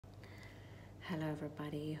Hello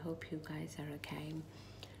everybody, hope you guys are okay.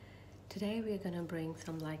 Today we're going to bring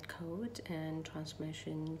some light code and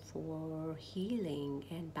transmission for healing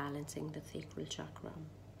and balancing the sacral chakra.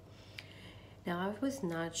 Now I was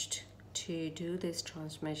nudged to do this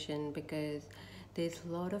transmission because there's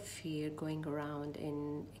a lot of fear going around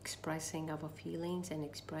in expressing our feelings and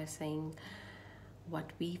expressing what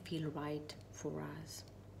we feel right for us.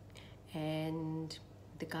 And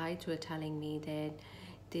the guides were telling me that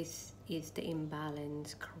this is the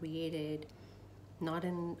imbalance created not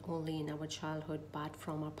only in our childhood but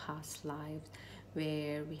from our past lives,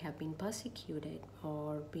 where we have been persecuted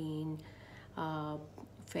or been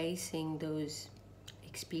facing those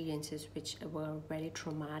experiences which were very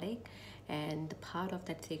traumatic, and the part of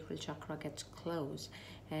that sacral chakra gets closed.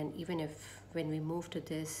 And even if when we move to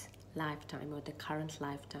this lifetime or the current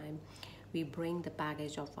lifetime, we bring the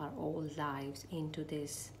baggage of our old lives into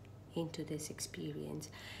this experience,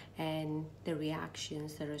 and the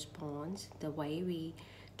reactions, the response, the way we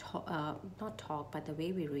but the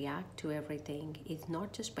way we react to everything is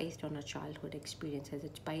not just based on our childhood experiences.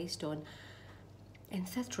 It's based on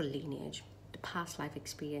ancestral lineage, the past life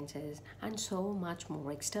experiences, and so much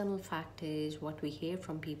more. External factors, what we hear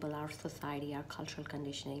from people, our society, our cultural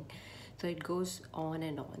conditioning. So it goes on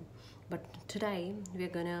and on. But today we're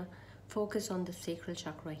gonna focus on the sacral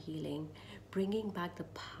chakra healing, bringing back the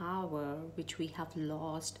power which we have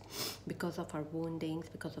lost because of our woundings,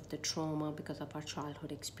 because of the trauma, because of our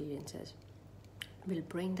childhood experiences. We'll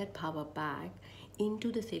bring that power back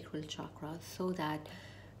into the sacral chakra so that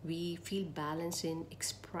we feel balanced in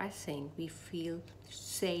expressing, we feel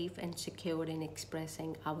safe and secure in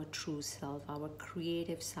expressing our true self, our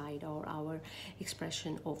creative side, or our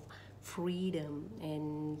expression of freedom,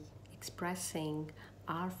 and expressing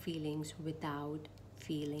our feelings without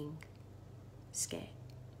feeling scared.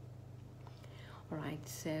 All right,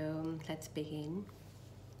 so let's begin.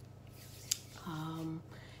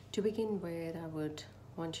 To begin with, I would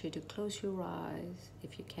want you to close your eyes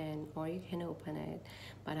if you can, or you can open it,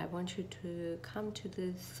 but I want you to come to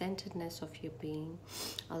the centeredness of your being,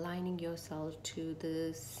 aligning yourself to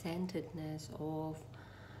the centeredness of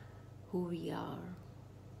who we are.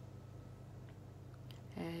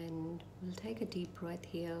 And we'll take a deep breath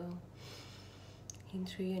here, in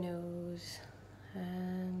through your nose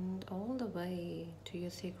and all the way to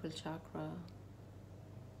your sacral chakra,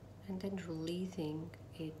 and then releasing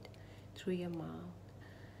it through your mouth,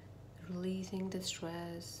 releasing the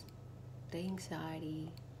stress, the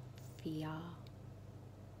anxiety, fear,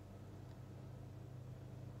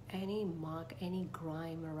 any mark, any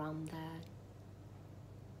grime around that.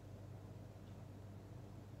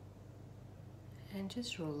 And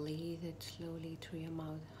just release it slowly through your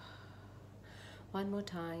mouth. One more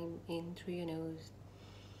time, in through your nose,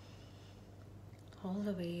 all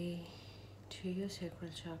the way to your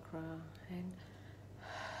sacral chakra, and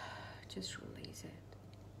just release it.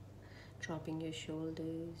 Dropping your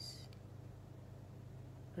shoulders,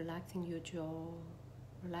 relaxing your jaw,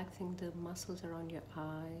 relaxing the muscles around your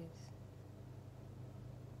eyes,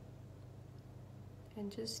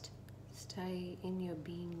 and just stay in your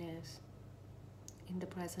beingness, in the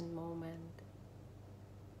present moment,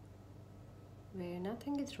 where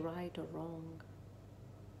nothing is right or wrong,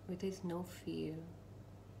 where there's no fear,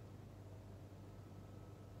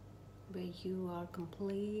 where you are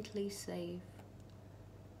completely safe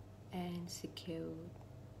and secure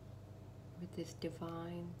with this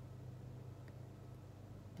divine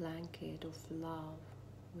blanket of love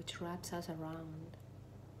which wraps us around.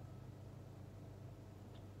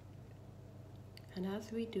 And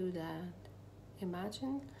as we do that,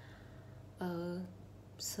 imagine a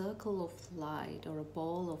circle of light or a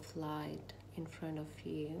ball of light in front of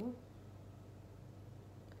you,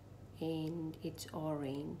 and it's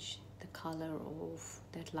orange. The color of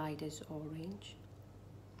that light is orange,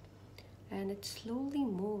 and it's slowly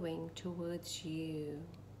moving towards you,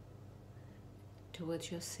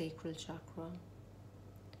 towards your sacral chakra,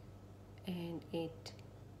 and it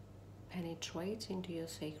penetrates into your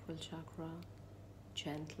sacral chakra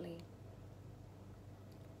gently.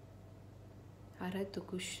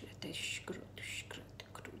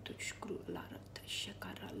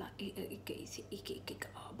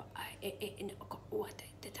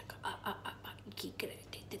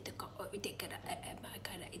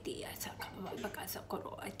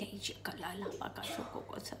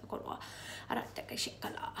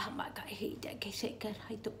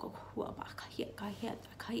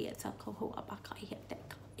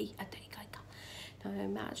 Now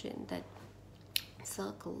imagine that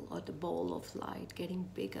circle or the ball of light getting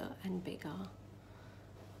bigger and bigger,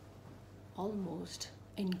 almost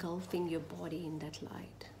engulfing your body in that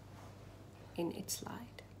light. in its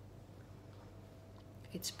light.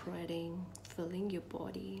 It's spreading, filling your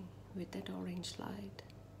body with that orange light.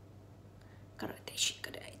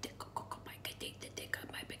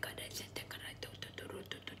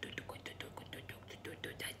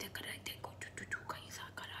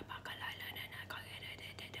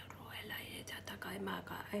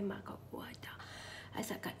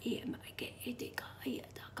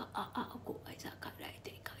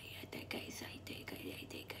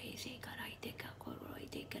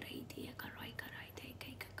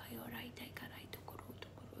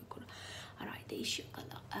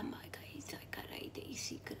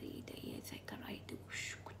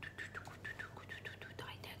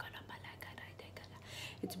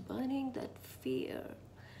 It's burning that fear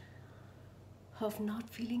of not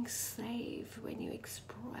feeling safe when you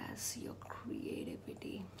express your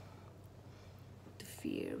creativity. The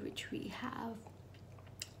fear which we have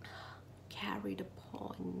carried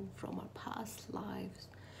upon from our past lives,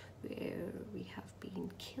 where we have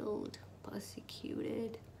been killed,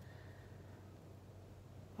 persecuted,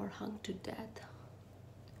 or hung to death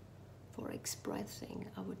for expressing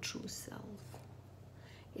our true self.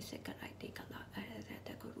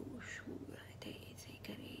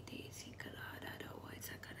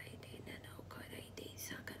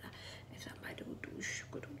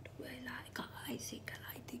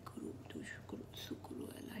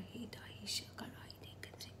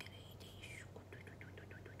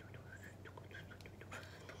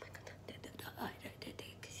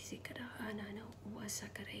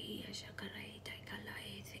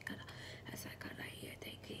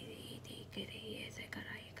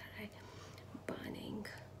 Burning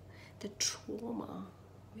the trauma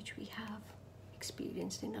which we have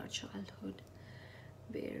experienced in our childhood,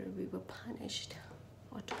 where we were punished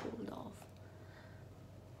or told off,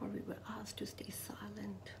 or we were asked to stay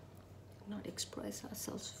silent, not express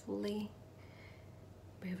ourselves fully,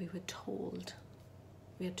 where we were told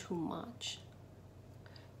we are too much,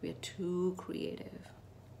 we are too creative,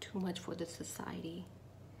 too much for the society,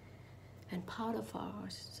 and part of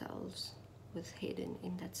ourselves was hidden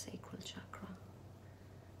in that sacral chakra,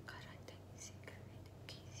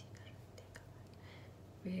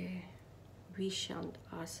 where we shunned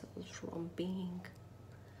ourselves from being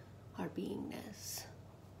our beingness,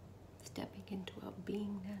 stepping into our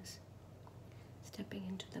beingness, stepping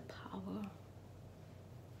into the power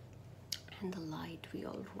and the light we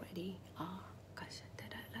already are.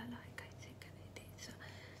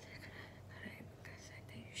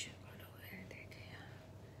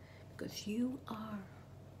 Because you are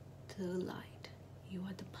the light, you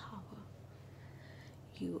are the power,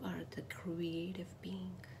 you are the creative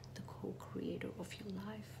being, the co-creator of your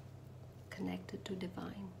life, connected to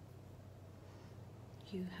divine.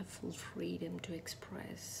 You have full freedom to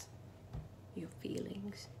express your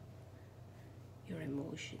feelings, your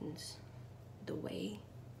emotions, the way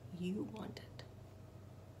you want it.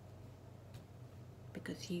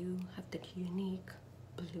 Because you have that unique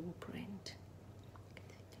blueprint,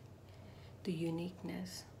 the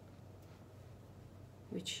uniqueness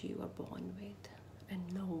which you are born with, and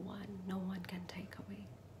no one can take away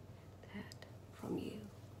that from you.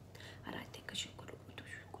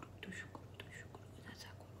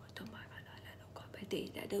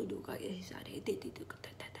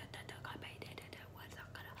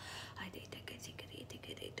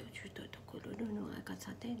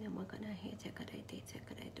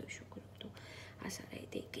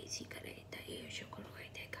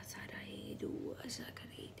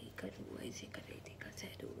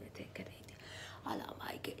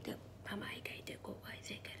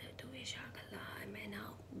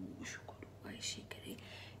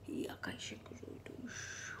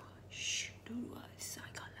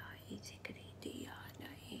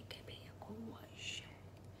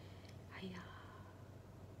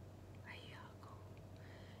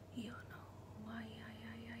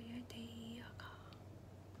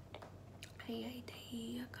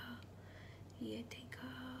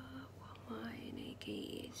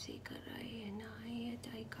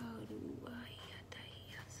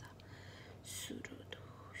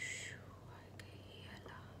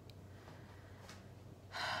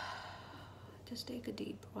 Just take a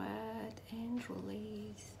deep breath and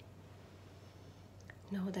release.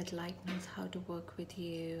 Know that light knows how to work with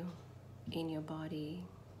you in your body.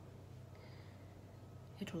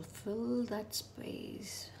 It will fill that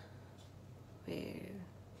space where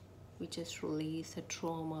we just release the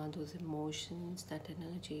trauma, those emotions, that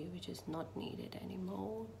energy which is not needed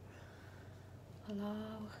anymore.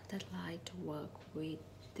 Allow that light to work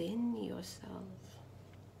within yourself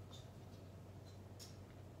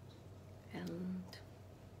and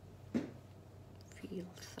feel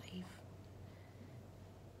safe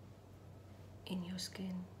in your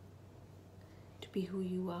skin, to be who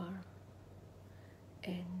you are,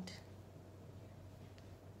 and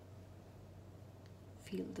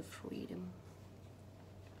feel the freedom.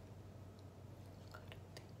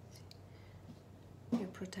 You're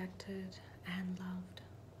protected and loved.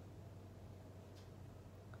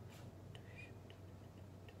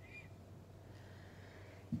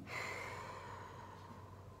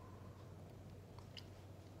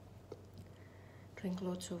 Drink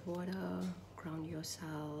lots of water, ground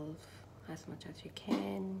yourself as much as you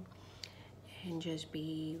can, and just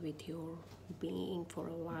be with your being for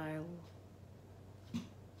a while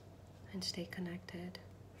and stay connected.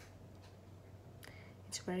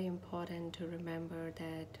 It's very important to remember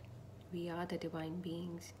that we are the divine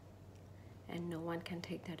beings and no one can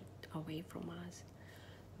take that away from us.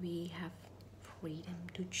 We have freedom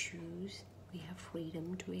to choose, we have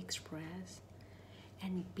freedom to express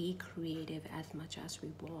and be creative as much as we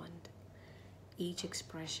want. Each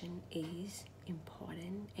expression is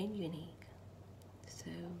important and unique. So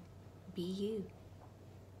be you.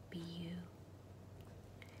 Be you.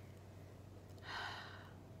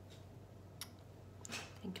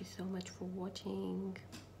 Thank you so much for watching.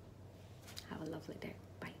 Have a lovely day.